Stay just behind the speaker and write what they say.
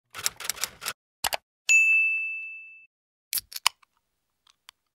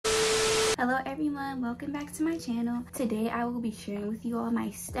Hello everyone, welcome back to my channel. Today I will be sharing with you all my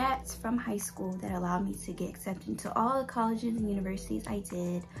stats from high school that allowed me to get accepted into all the colleges and universities I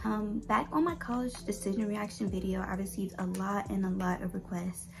did. Back on my college decision reaction video, I received a lot of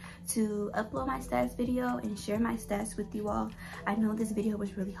requests to upload my stats video and share my stats with you all. I know this video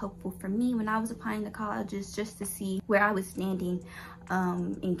was really helpful for me when I was applying to colleges, just to see where I was standing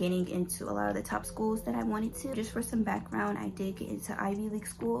in getting into a lot of the top schools that I wanted to. Just for some background, I did get into Ivy League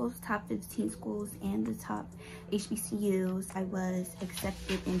schools, top 15 schools, and the top HBCUs. I was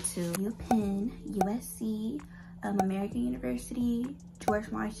accepted into UPenn, USC, American University, George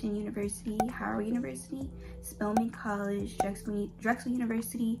Washington University, Howard University, Spelman College, Drexel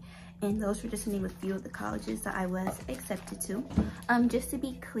University, and those were just to name a few of the colleges that I was accepted to. Just to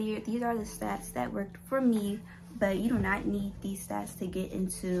be clear, these are the stats that worked for me, but you do not need these stats to get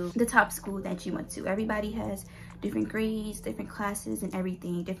into the top school that you went to. Everybody has different grades, different classes and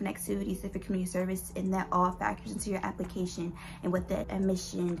everything, different activities, different community service, and that all factors into your application and what the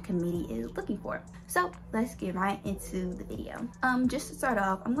admission committee is looking for. So let's get right into the video. Just to start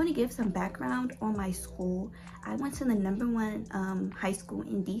off, I'm going to give some background on my school. I went to the #1 high school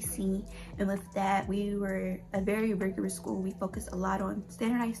in DC, and with that, we were a very rigorous school. We focused a lot on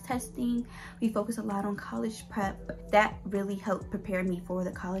standardized testing. We focused a lot on college prep. That really helped prepare me for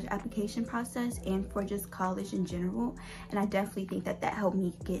the college application process and for just college in general, and I definitely think that that helped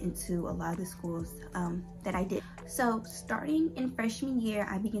me get into a lot of the schools that I did. So starting in freshman year,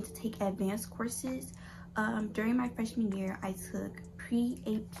 I began to take advanced courses. During my freshman year, I took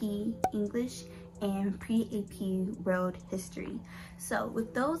pre-AP English and pre-AP World History. So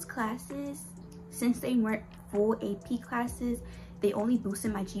with those classes, since they weren't full AP classes, they only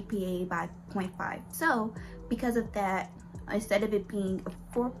boosted my GPA by 0.5. So because of that, instead of it being a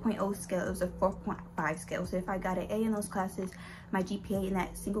 4.0 scale, it was a 4.5 scale. So if I got an A in those classes, my GPA in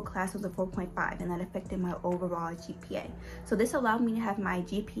that single class was a 4.5, and that affected my overall GPA. So this allowed me to have my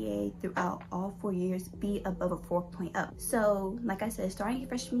GPA throughout all 4 years be above a 4.0. So like I said, starting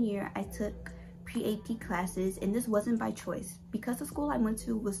freshman year, I took pre-AP classes, and this wasn't by choice. Because the school I went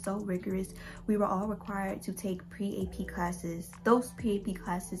to was so rigorous, we were all required to take pre-AP classes, those pre-AP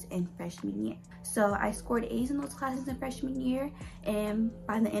classes in freshman year. So I scored A's in those classes in freshman year, and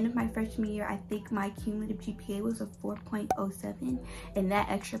by the end of my freshman year, I think my cumulative GPA was a 4.07, and that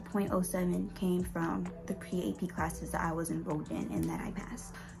extra 0.07 came from the pre-AP classes that I was enrolled in and that I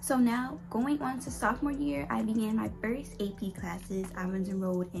passed. So now, going on to sophomore year, I began my first AP classes. I was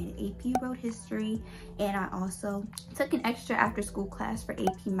enrolled in AP World History, and I also took an extra after-school class for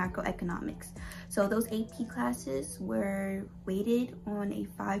AP Macroeconomics. So those AP classes were weighted on a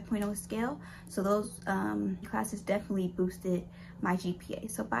 5.0 scale. So those classes definitely boosted my GPA.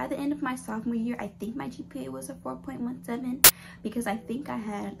 So by the end of my sophomore year, I think my GPA was a 4.17, because I think I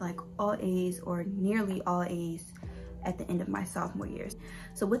had like all A's or nearly all A's at the end of my sophomore years.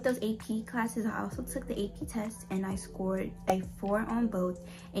 So with those AP classes, I also took the AP test, and I scored a 4 on both.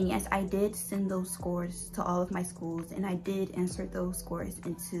 And yes, I did send those scores to all of my schools, and I did insert those scores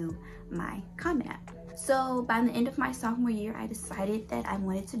into my Common App. So by the end of my sophomore year, I decided that I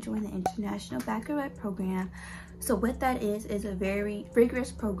wanted to join the International Baccalaureate program. So what that is a very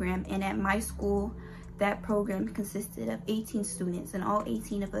rigorous program, and at my school, that program consisted of 18 students, and all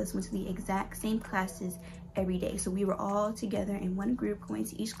 18 of us went to the exact same classes every day. So we were all together in one group going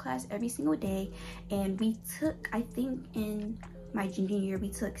to each class every single day, and we took, I think in my junior year, we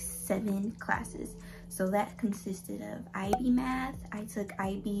took 7 classes. So that consisted of IB Math, I took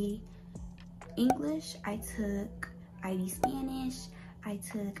IB English, I took IB Spanish, I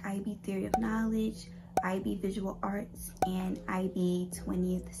took IB Theory of Knowledge, IB Visual Arts, and IB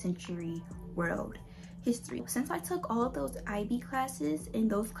 20th Century World History. Since I took all of those IB classes, and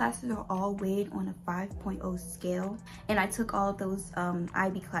those classes are all weighed on a 5.0 scale, and I took all of those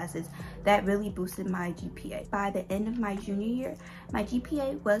IB classes, that really boosted my GPA. By the end of my junior year, my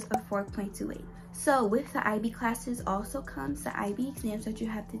GPA was a 4.28. So with the IB classes also comes the IB exams that you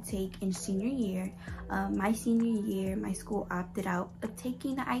have to take in senior year. My senior year, my school opted out of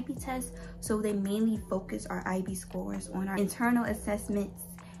taking the IB test, so they mainly focus our IB scores on our internal assessments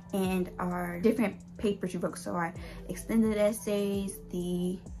and our different papers you wrote. So our extended essays,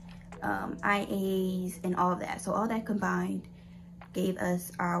 the IAs, and all of that. So all that combined gave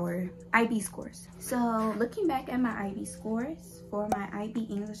us our IB scores. So looking back at my IB scores, for my IB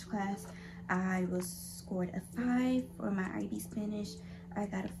English class, I was scored a 5. For my IB Spanish, I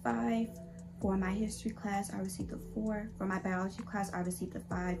got a 5. For my history class, I received a 4. For my biology class, I received a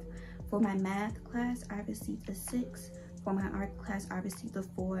 5. For my math class, I received a 6. For my art class, I received a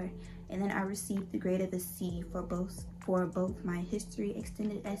 4, and then I received the grade of a C for both my history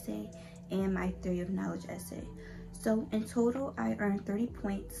extended essay and my theory of knowledge essay. So in total, I earned 30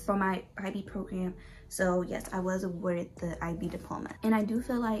 points for my IB program. So yes, I was awarded the IB diploma. And I do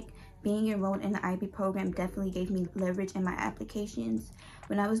feel like being enrolled in the IB program definitely gave me leverage in my applications.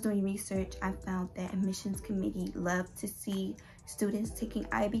 When I was doing research, I found that admissions committee loved to see students taking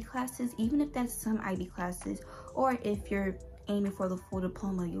IB classes, even if that's some IB classes, or if you're aiming for the full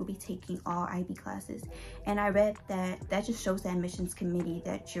diploma, you'll be taking all IB classes. And I read that just shows the admissions committee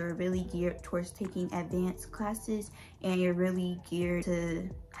that you're really geared towards taking advanced classes, and you're really geared to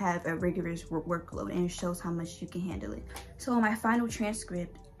have a rigorous workload, and it shows how much you can handle it. So on my final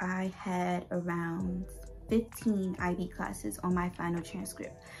transcript, I had around 15 IB classes on my final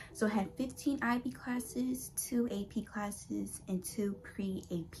transcript. So I had 15 IB classes, 2 AP classes, and 2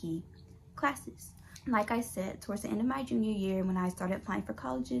 pre-AP classes. Like I said, towards the end of my junior year, when I started applying for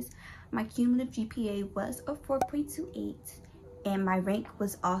colleges, my cumulative GPA was a 4.28, and my rank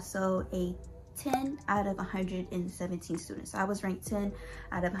was also a 10 out of 117 students. So I was ranked 10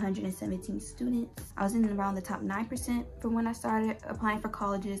 out of 117 students. I was in around the top 9% from when I started applying for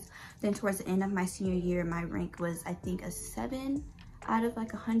colleges. Then towards the end of my senior year, my rank was, I think, a 7 out of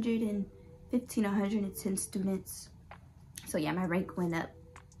like 115, 110 students. So yeah, my rank went up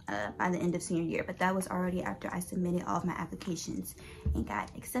by the end of senior year, but that was already after I submitted all of my applications and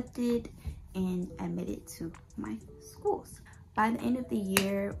got accepted and admitted to my schools. By the end of the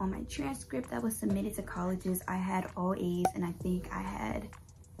year, on my transcript that was submitted to colleges, I had all A's, and I think I had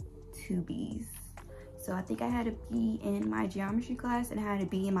 2 B's. So I think I had a B in my geometry class, and I had a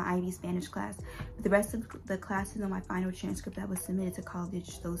B in my IB Spanish class. But the rest of the classes on my final transcript that was submitted to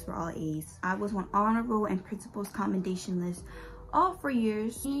college, those were all A's. I was on honor roll and principal's commendation list all 4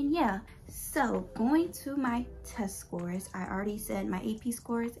 years. And yeah, so going to my test scores, I already said my AP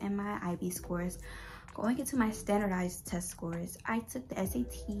scores and my IB scores. Going into my standardized test scores, I took the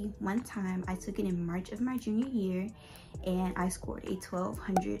SAT one time. I took it in March of my junior year, and I scored a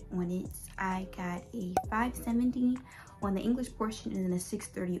 1200 on it. I got a 570 on the English portion and then a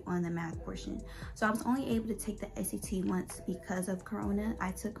 630 on the math portion. So I was only able to take the SAT once because of Corona.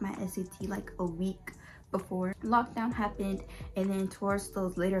 I took my SAT like a week before lockdown happened, and then towards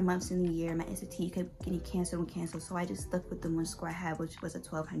those later months in the year, my SAT kept getting canceled, so I just stuck with the one score I had, which was a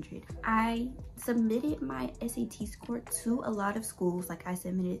 1200. I submitted my SAT score to a lot of schools. Like I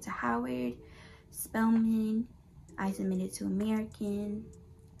submitted it to Howard, Spelman, I submitted to American,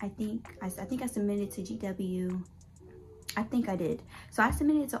 I think I submitted to GW. I think I did. So I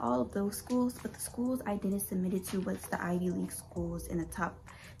submitted to all of those schools, but the schools I didn't submit it to was the Ivy League schools in the top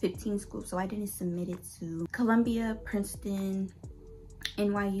 15 schools. So I didn't submit it to Columbia, Princeton,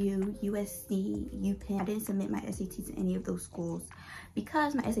 NYU, USC, UPenn. I didn't submit my SAT to any of those schools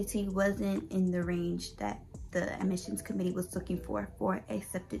because my SAT wasn't in the range that the admissions committee was looking for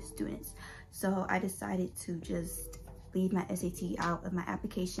accepted students. So I decided to just leave my SAT out of my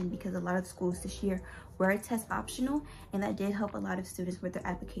application because a lot of schools this year were test optional, and that did help a lot of students with their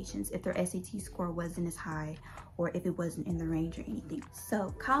applications if their SAT score wasn't as high or if it wasn't in the range or anything.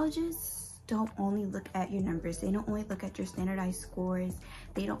 So colleges don't only look at your numbers. They don't only look at your standardized scores.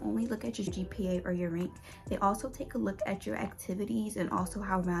 They don't only look at your GPA or your rank. They also take a look at your activities and also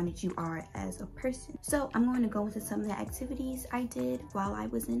how rounded you are as a person. So I'm going to go into some of the activities I did while I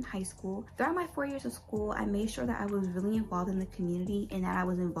was in high school. Throughout my 4 years of school, I made sure that I was really involved in the community and that I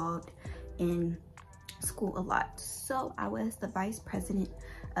was involved in school a lot. So I was the vice president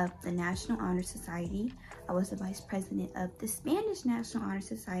of the National Honor Society. I was the vice president of the Spanish National Honor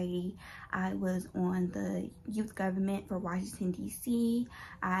Society. I was on the youth government for Washington, D.C.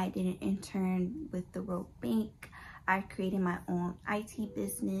 I did an intern with the World Bank. I created my own IT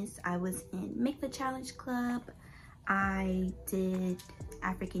business. I was in Make the Challenge Club. I did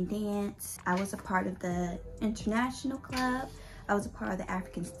African dance. I was a part of the International Club. I was a part of the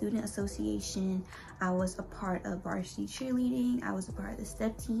African Student Association. I was a part of varsity cheerleading. I was a part of the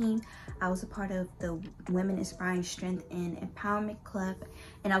step team. I was a part of the Women Inspiring Strength and Empowerment Club.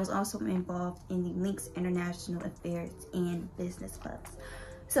 And I was also involved in the Links International Affairs and Business Clubs.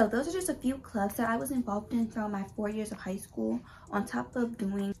 So those are just a few clubs that I was involved in throughout my 4 years of high school. On top of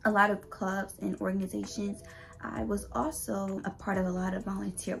doing a lot of clubs and organizations, I was also a part of a lot of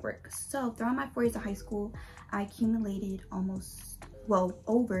volunteer work. So throughout my 4 years of high school, I accumulated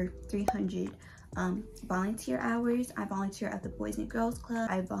over 300 volunteer hours. I volunteer at the Boys and Girls Club.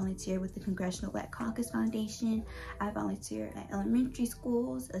 I volunteer with the Congressional Black Caucus Foundation. I volunteer at elementary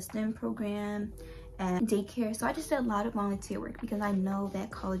schools, a STEM program, at daycare. So I just did a lot of volunteer work because I know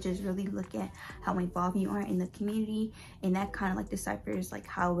that colleges really look at how involved you are in the community, and that kind of like deciphers like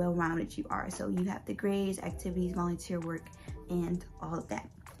how well-rounded you are. So you have the grades, activities, volunteer work, and all of that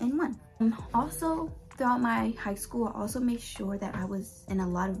in one. Also, throughout my high school, I also made sure that I was in a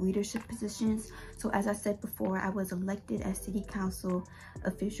lot of leadership positions. So as I said before, I was elected as city council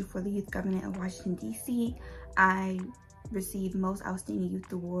official for the youth government of Washington, D.C. I received most outstanding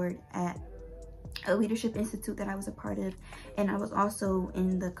youth award at a leadership institute that I was a part of, and I was also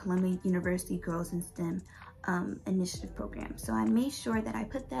in the Columbia University Girls in STEM initiative program. So I made sure that I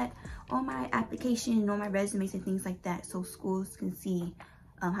put that on my application and on my resumes and things like that, so schools can see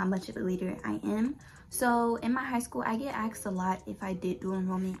how much of a leader I am. So in my high school, I get asked a lot if I did dual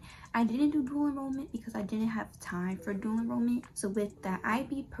enrollment. I didn't do dual enrollment because I didn't have time for dual enrollment. So with the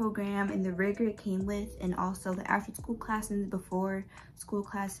IB program and the rigor it came with, and also the after school classes, before school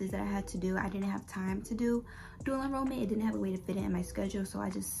classes that I had to do, I didn't have time to do dual enrollment. It didn't have a way to fit it in my schedule, so I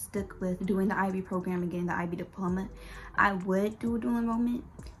just stuck with doing the IB program and getting the IB diploma. I would do a dual enrollment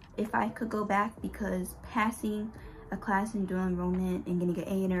if I could go back, because passing a class in dual enrollment and getting an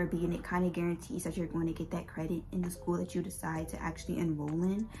A and or a B, and it kind of guarantees that you're going to get that credit in the school that you decide to actually enroll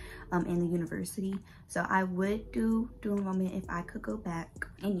in the university. So I would do dual enrollment if I could go back.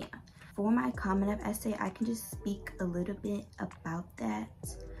 And yeah, for my Common App essay, I can just speak a little bit about that.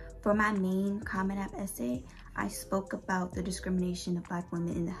 For my main Common App essay, I spoke about the discrimination of Black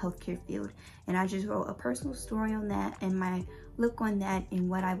women in the healthcare field, and I just wrote a personal story on that and my look on that and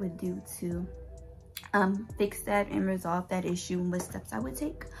what I would do to fix that and resolve that issue and what steps I would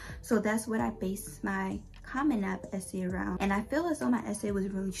take. So that's what I based my Common App essay around, and I feel as though my essay was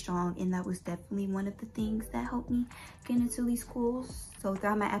really strong, and that was definitely one of the things that helped me get into these schools. So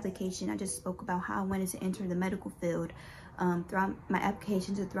throughout my application, I just spoke about how I wanted to enter the medical field throughout my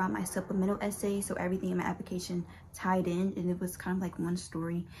applications and throughout my supplemental essay. So everything in my application tied in, and it was kind of like one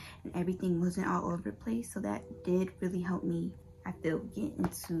story, and everything wasn't all over the place. So that did really help me, I feel, get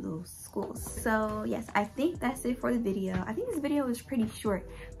into those schools. So yes, I think that's it for the video. I think this video was pretty short,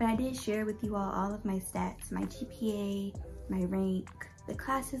 but I did share with you all of my stats, my GPA, my rank, the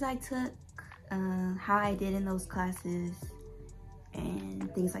classes I took, how I did in those classes, and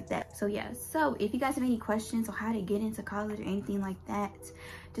things like that. So yeah, so if you guys have any questions on how to get into college or anything like that,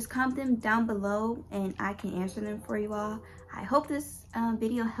 just comment them down below and I can answer them for you all. I hope this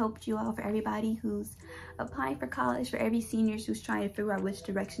video helped you all, for everybody who's applying for college, for every seniors who's trying to figure out which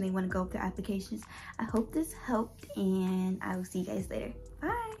direction they want to go with their applications. I hope this helped, and I will see you guys later.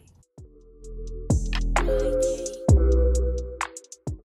 Bye.